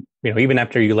time, even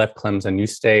after you left Clemson, you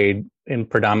stayed in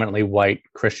predominantly white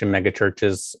Christian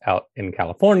megachurches out in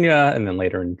California and then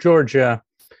later in Georgia.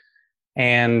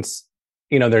 And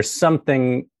there's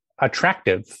something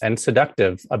attractive and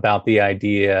seductive about the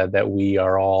idea that we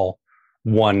are all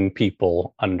one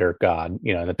people under God,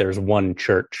 that there's one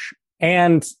church.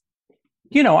 And,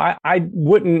 I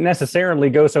wouldn't necessarily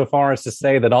go so far as to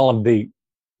say that all of the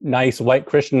nice white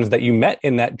Christians that you met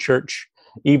in that church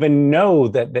even know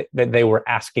that they were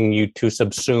asking you to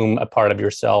subsume a part of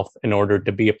yourself in order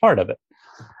to be a part of it.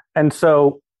 And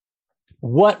so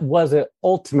what was it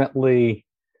ultimately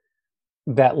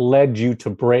that led you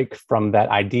to break from that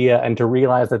idea and to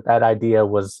realize that that idea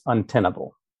was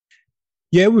untenable?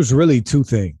 Yeah, it was really two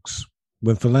things.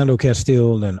 When Philando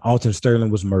Castile and Alton Sterling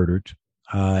was murdered,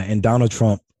 and Donald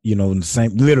Trump,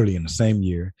 literally in the same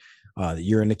year,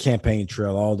 you're in the campaign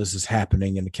trail. All this is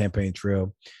happening in the campaign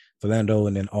trail. Philando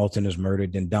and then Alton is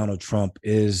murdered. Then Donald Trump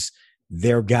is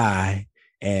their guy.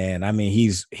 And I mean,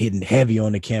 he's hitting heavy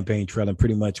on the campaign trail, and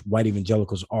pretty much white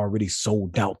evangelicals already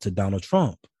sold out to Donald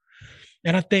Trump.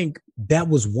 And I think that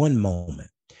was one moment.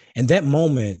 And that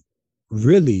moment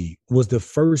really was the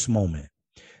first moment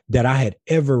that I had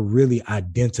ever really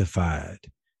identified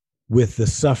with the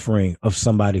suffering of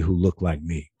somebody who looked like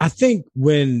me. I think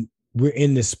when we're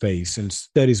in this space, and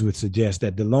studies would suggest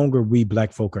that the longer we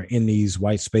Black folk are in these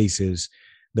white spaces,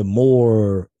 the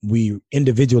more we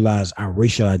individualize our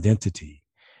racial identity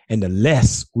and the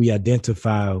less we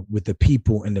identify with the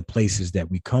people and the places that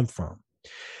we come from.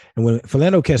 And when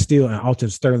Philando Castile and Alton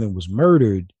Sterling was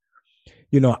murdered,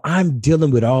 I'm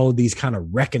dealing with all these kind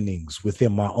of reckonings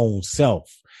within my own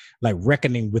self, like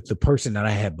reckoning with the person that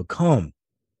I had become,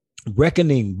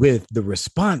 reckoning with the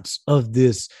response of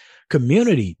this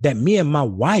community that me and my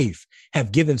wife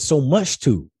have given so much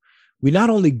to. We not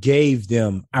only gave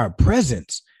them our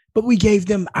presence, but we gave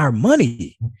them our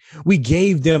money. We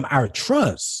gave them our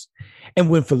trust. And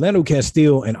when Philando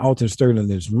Castile and Alton Sterling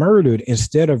is murdered,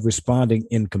 instead of responding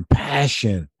in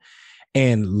compassion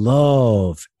and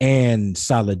love and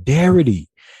solidarity,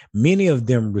 many of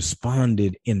them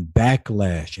responded in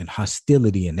backlash and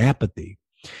hostility and apathy.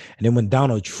 And then when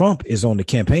Donald Trump is on the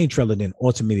campaign trail and then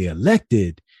ultimately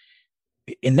elected,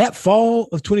 in that fall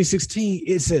of 2016,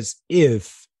 it's as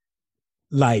if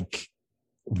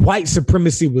white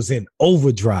supremacy was in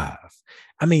overdrive.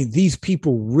 I mean, these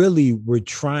people really were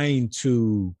trying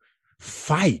to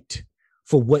fight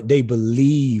for what they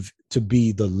believe to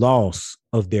be the loss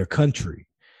of their country.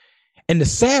 And the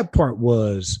sad part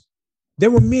was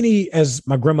there were many, as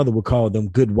my grandmother would call them,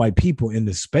 good white people in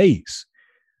the space.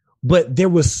 But there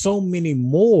were so many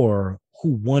more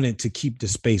who wanted to keep the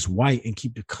space white and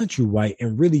keep the country white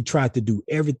and really tried to do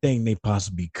everything they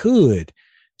possibly could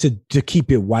to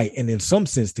keep it white and in some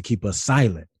sense to keep us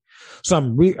silent. So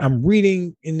I'm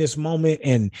reading in this moment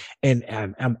and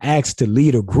I'm asked to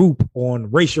lead a group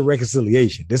on racial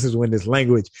reconciliation. This is when this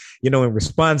language, in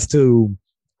response to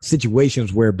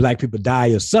situations where Black people die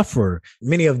or suffer,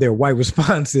 many of their white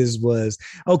responses was,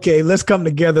 okay, let's come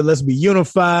together. Let's be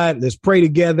unified. Let's pray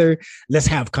together. Let's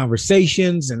have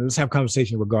conversations, and let's have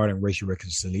conversations regarding racial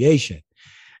reconciliation.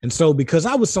 And so because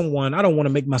I was someone, I don't want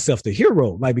to make myself the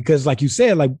hero, like, because like you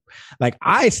said, like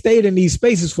I stayed in these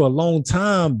spaces for a long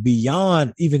time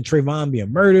beyond even Trayvon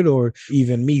being murdered or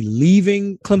even me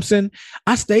leaving Clemson.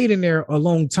 I stayed in there a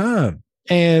long time.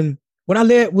 And when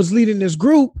I was leading this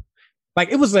group, like,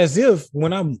 it was as if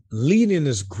when I'm leading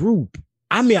this group,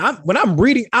 I mean, when I'm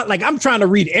reading, I'm trying to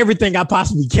read everything I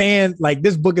possibly can. Like,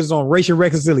 this book is on racial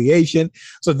reconciliation.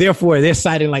 So therefore, they're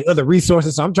citing like other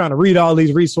resources. So I'm trying to read all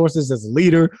these resources as a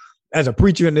leader, as a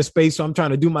preacher in this space. So I'm trying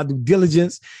to do my due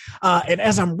diligence. And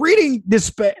as I'm reading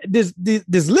this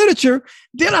literature,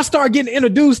 then I start getting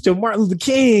introduced to Martin Luther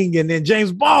King and then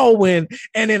James Baldwin.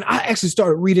 And then I actually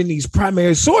started reading these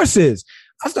primary sources.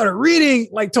 I started reading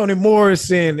like Toni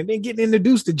Morrison and then getting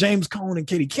introduced to James Cone and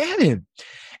Katie Cannon.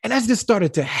 And as this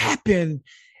started to happen,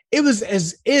 it was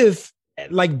as if,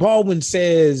 like Baldwin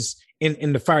says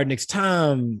in The Fire Next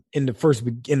Time, in the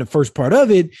first part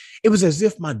of it, it was as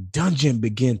if my dungeon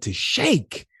began to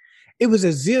shake. It was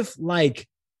as if like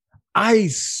I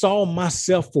saw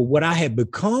myself for what I had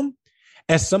become,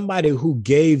 as somebody who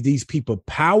gave these people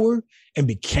power and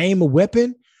became a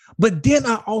weapon. But then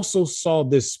I also saw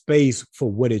this space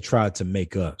for what it tried to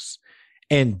make us.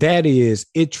 And that is,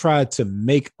 it tried to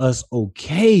make us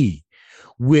okay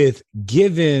with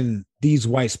giving these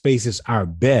white spaces our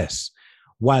best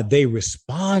while they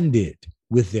responded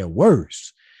with their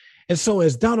worst. And so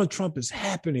as Donald Trump is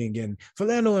happening and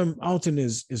Philando M. Alton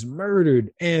is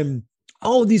murdered and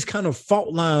all of these kind of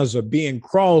fault lines are being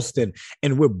crossed and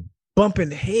we're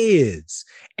bumping heads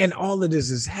and all of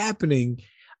this is happening,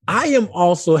 I am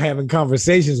also having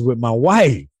conversations with my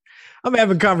wife. I'm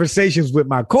having conversations with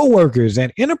my coworkers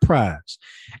at Enterprise.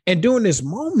 And during this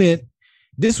moment,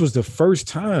 this was the first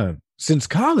time since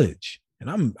college.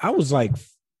 And I was like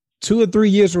 2 or 3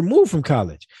 years removed from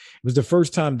college. It was the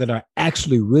first time that I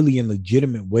actually really in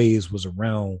legitimate ways was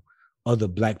around other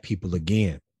Black people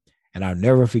again. And I'll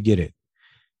never forget it.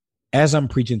 As I'm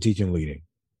preaching, teaching, leading,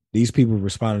 these people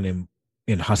responded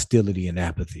in hostility and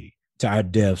apathy to our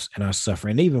deaths and our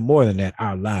suffering, and even more than that,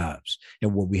 our lives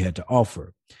and what we had to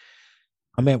offer.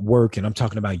 I'm at work and I'm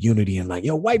talking about unity and like,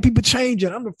 yo, white people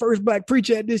changing. I'm the first Black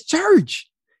preacher at this church.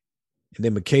 And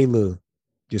then Michaela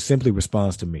just simply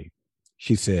responds to me.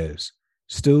 She says,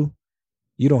 Stu,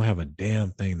 you don't have a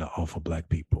damn thing to offer Black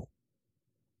people.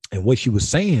 And what she was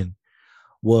saying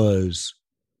was,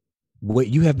 what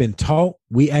you have been taught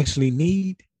we actually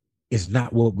need is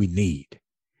not what we need.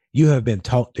 You have been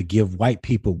taught to give white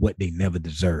people what they never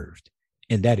deserved.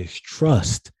 And that is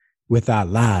trust with our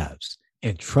lives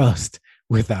and trust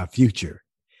with our future.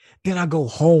 Then I go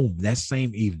home that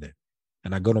same evening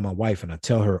and I go to my wife and I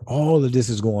tell her all of this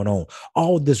is going on,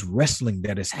 all this wrestling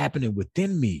that is happening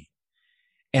within me.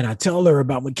 And I tell her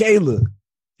about Michaela.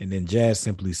 And then Jazz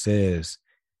simply says,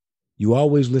 you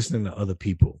always listening to other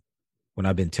people when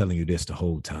I've been telling you this the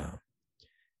whole time.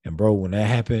 And bro, when that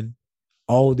happened,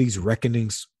 all these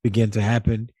reckonings began to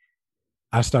happen.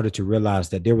 I started to realize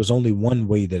that there was only one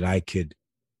way that I could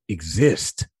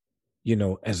exist,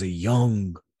 as a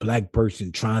young Black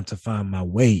person trying to find my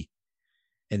way.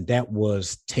 And that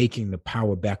was taking the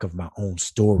power back of my own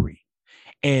story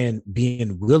and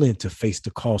being willing to face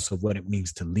the cost of what it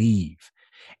means to leave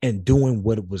and doing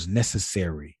what was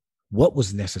necessary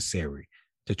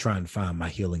to try and find my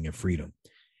healing and freedom.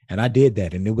 And I did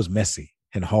that, and it was messy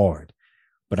and hard,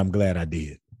 but I'm glad I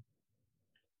did.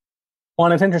 Well,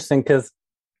 and it's interesting because,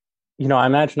 I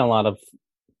imagine a lot of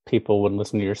people would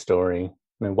listen to your story,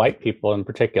 I mean, white people in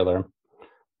particular,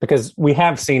 because we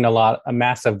have seen a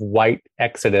massive white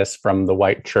exodus from the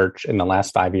white church in the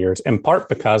last 5 years, in part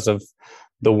because of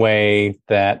the way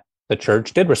that the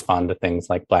church did respond to things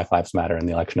like Black Lives Matter and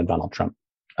the election of Donald Trump.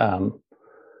 A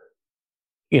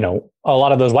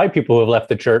lot of those white people who have left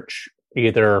the church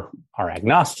either are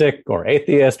agnostic or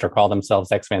atheist or call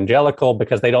themselves ex-evangelical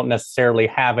because they don't necessarily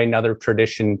have another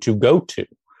tradition to go to.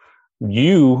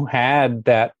 You had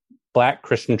that Black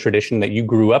Christian tradition that you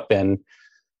grew up in,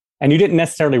 and you didn't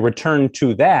necessarily return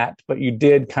to that, but you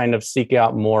did kind of seek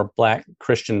out more Black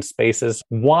Christian spaces.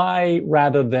 Why,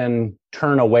 rather than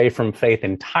turn away from faith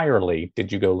entirely,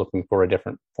 did you go looking for a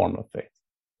different form of faith?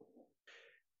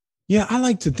 Yeah, I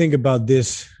like to think about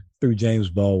this through James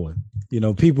Baldwin.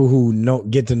 People who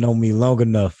get to know me long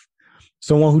enough,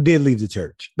 someone who did leave the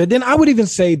church. But then I would even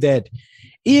say that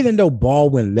even though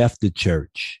Baldwin left the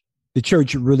church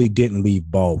really didn't leave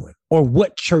Baldwin, or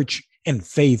what church and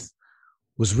faith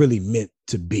was really meant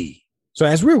to be. So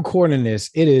as we're recording this,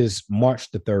 it is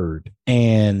March the 3rd,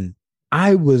 and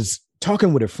I was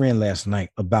talking with a friend last night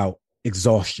about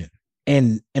exhaustion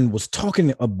and was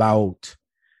talking about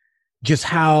just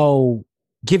how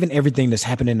given everything that's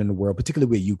happening in the world, particularly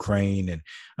with Ukraine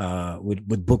and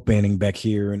with book banning back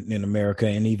here in America,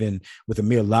 and even with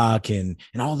Amir Locke and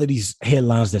all of these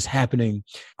headlines that's happening,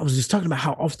 I was just talking about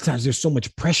how oftentimes there's so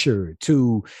much pressure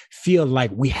to feel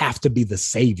like we have to be the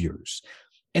saviors.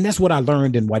 And that's what I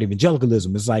learned in white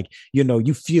evangelicalism. It's like,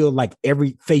 you feel like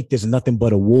every faith is nothing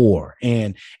but a war,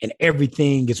 and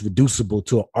everything is reducible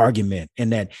to an argument.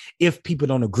 And that if people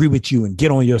don't agree with you and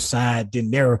get on your side,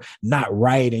 then they're not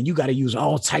right. And you got to use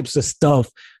all types of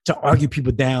stuff to argue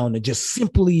people down and just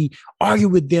simply argue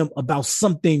with them about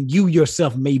something you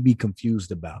yourself may be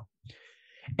confused about.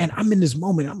 And I'm in this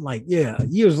moment, I'm like, yeah,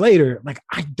 years later, like,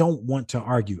 I don't want to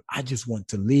argue. I just want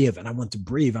to live, and I want to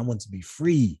breathe. I want to be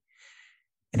free.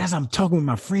 And as I'm talking with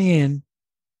my friend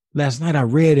last night, I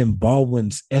read in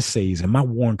Baldwin's essays in my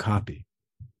worn copy,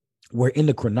 where in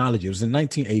the chronology, it was in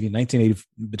 1980,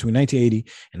 between 1980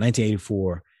 and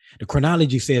 1984, the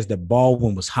chronology says that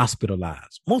Baldwin was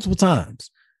hospitalized multiple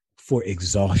times for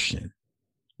exhaustion.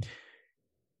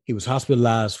 He was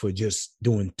hospitalized for just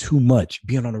doing too much,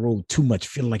 being on the road too much,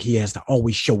 feeling like he has to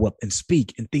always show up and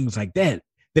speak and things like that.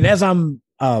 Then as I'm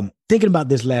thinking about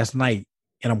this last night,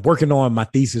 and I'm working on my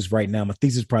thesis right now, my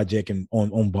thesis project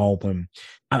on Baldwin,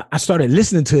 I started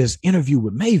listening to his interview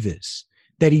with Mavis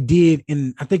that he did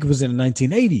I think it was in the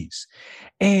 1980s.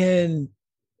 And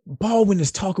Baldwin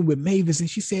is talking with Mavis, and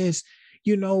she says,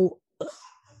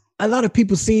 a lot of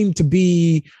people seem to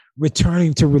be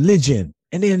returning to religion.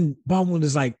 And then Baldwin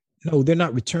is like, no, they're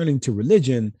not returning to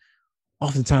religion.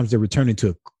 Oftentimes they're returning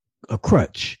to a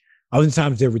crutch.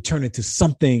 Oftentimes they're returning to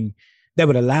something that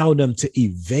would allow them to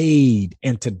evade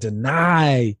and to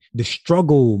deny the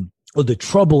struggle or the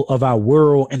trouble of our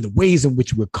world and the ways in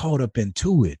which we're caught up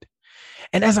into it.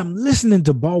 And as I'm listening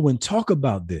to Baldwin talk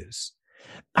about this,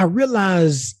 I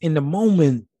realize in the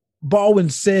moment, Baldwin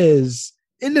says,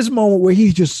 in this moment where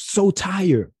he's just so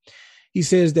tired, he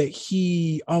says that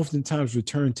he oftentimes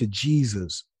returned to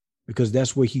Jesus because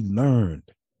that's where he learned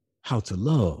how to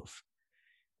love.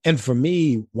 And for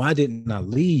me, why didn't I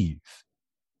leave?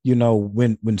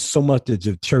 When so much of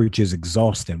the church is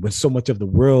exhausting, when so much of the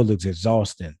world is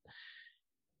exhausting,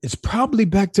 it's probably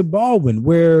back to Baldwin,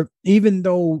 where even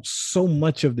though so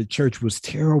much of the church was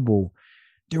terrible,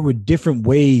 there were different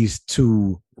ways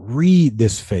to read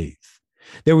this faith.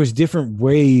 There was different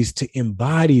ways to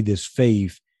embody this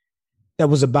faith that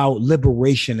was about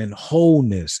liberation and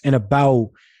wholeness, and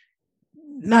about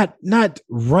not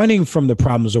running from the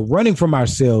problems or running from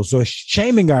ourselves or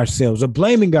shaming ourselves or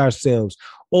blaming ourselves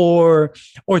or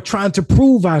trying to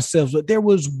prove ourselves. But there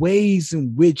was ways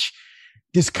in which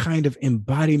this kind of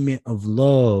embodiment of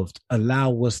love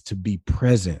allow us to be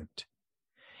present.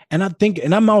 And I think,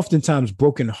 and I'm oftentimes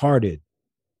brokenhearted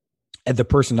at the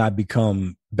person I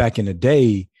become back in the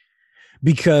day,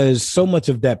 because so much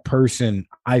of that person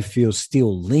I feel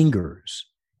still lingers.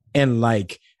 And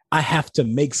like, I have to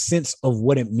make sense of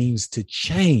what it means to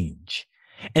change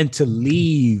and to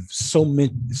leave so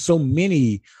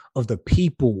many of the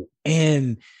people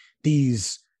and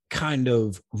these kind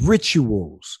of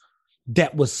rituals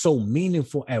that was so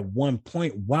meaningful at one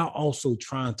point, while also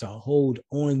trying to hold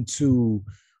on to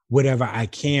whatever I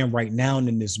can right now and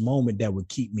in this moment that would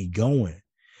keep me going.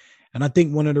 And I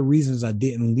think one of the reasons I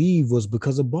didn't leave was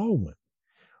because of Baldwin.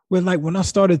 Where like when I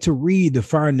started to read The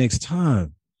Fire Next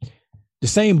Time, the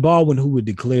same Baldwin who would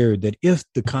declare that if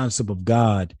the concept of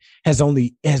God has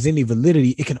any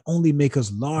validity, it can only make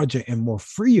us larger and more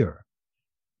freer.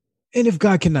 And if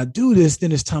God cannot do this,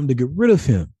 then it's time to get rid of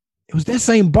him. It was that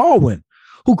same Baldwin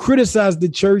who criticized the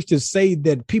church to say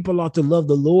that people ought to love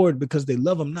the Lord because they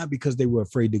love him, not because they were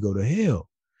afraid to go to hell.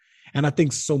 And I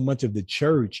think so much of the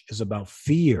church is about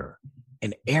fear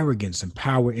and arrogance and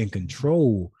power and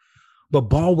control. But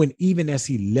Baldwin, even as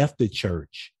he left the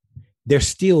church, there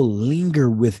still linger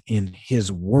within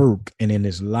his work and in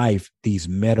his life these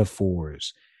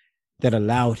metaphors that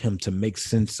allowed him to make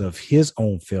sense of his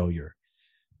own failure,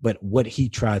 but what he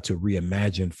tried to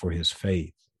reimagine for his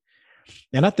faith.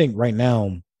 And I think right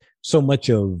now, so much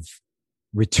of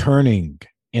returning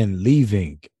and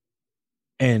leaving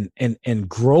and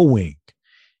growing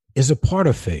is a part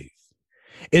of faith.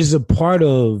 It is a part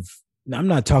of, I'm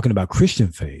not talking about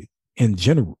Christian faith in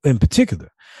general, in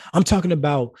particular. I'm talking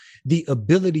about the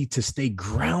ability to stay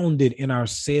grounded in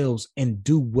ourselves and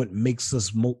do what makes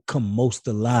us come most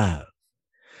alive.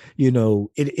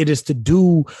 It is to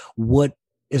do what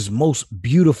is most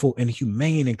beautiful and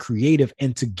humane and creative,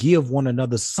 and to give one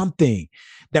another something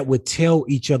that would tell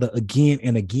each other again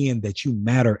and again that you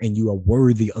matter and you are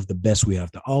worthy of the best we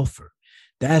have to offer.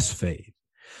 That's faith.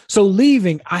 So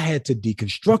leaving, I had to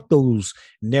deconstruct those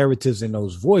narratives and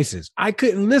those voices. I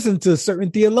couldn't listen to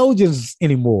certain theologians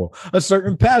anymore, or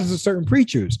certain pastors, or certain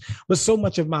preachers. But so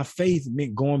much of my faith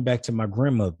meant going back to my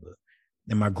grandmother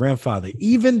and my grandfather,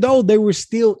 even though they were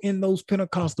still in those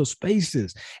Pentecostal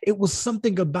spaces. It was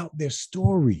something about their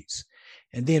stories.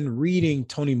 And then reading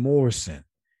Toni Morrison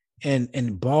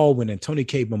and Baldwin and Tony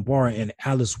K. Bambara and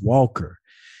Alice Walker,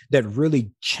 that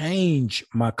really changed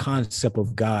my concept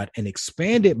of God and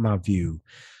expanded my view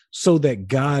so that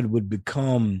God would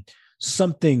become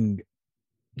something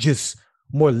just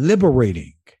more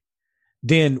liberating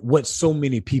than what so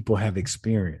many people have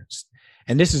experienced.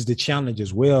 And this is the challenge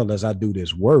as well as I do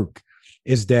this work,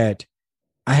 is that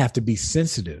I have to be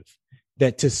sensitive,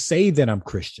 that to say that I'm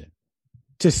Christian,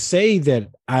 to say that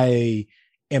I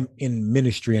am in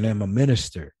ministry and I'm a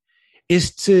minister,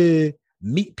 is to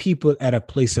meet people at a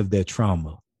place of their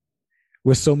trauma,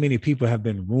 where so many people have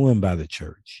been ruined by the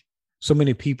church. So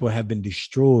many people have been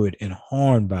destroyed and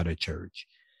harmed by the church.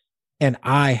 And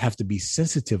I have to be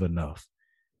sensitive enough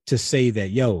to say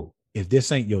that, yo, if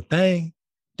this ain't your thing,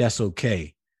 that's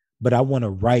okay. But I want to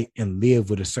write and live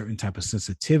with a certain type of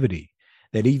sensitivity,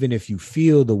 that even if you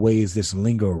feel the ways this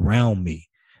linger around me,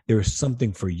 there is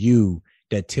something for you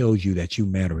that tells you that you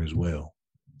matter as well.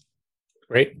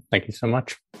 Great. Thank you so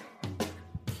much.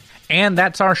 And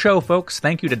that's our show, folks.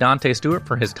 Thank you to Dante Stewart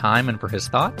for his time and for his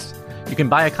thoughts. You can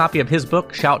buy a copy of his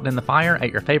book, Shoutin' in the Fire,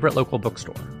 at your favorite local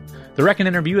bookstore. The Reckon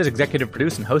Interview is executive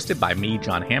produced and hosted by me,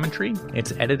 John Hammontree.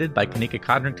 It's edited by Kanika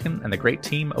Codrington and the great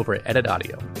team over at Edit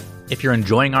Audio. If you're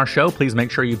enjoying our show, please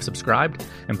make sure you've subscribed,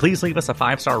 and please leave us a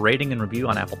 5-star rating and review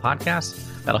on Apple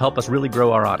Podcasts. That'll help us really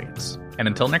grow our audience. And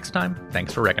until next time,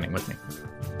 thanks for reckoning with me.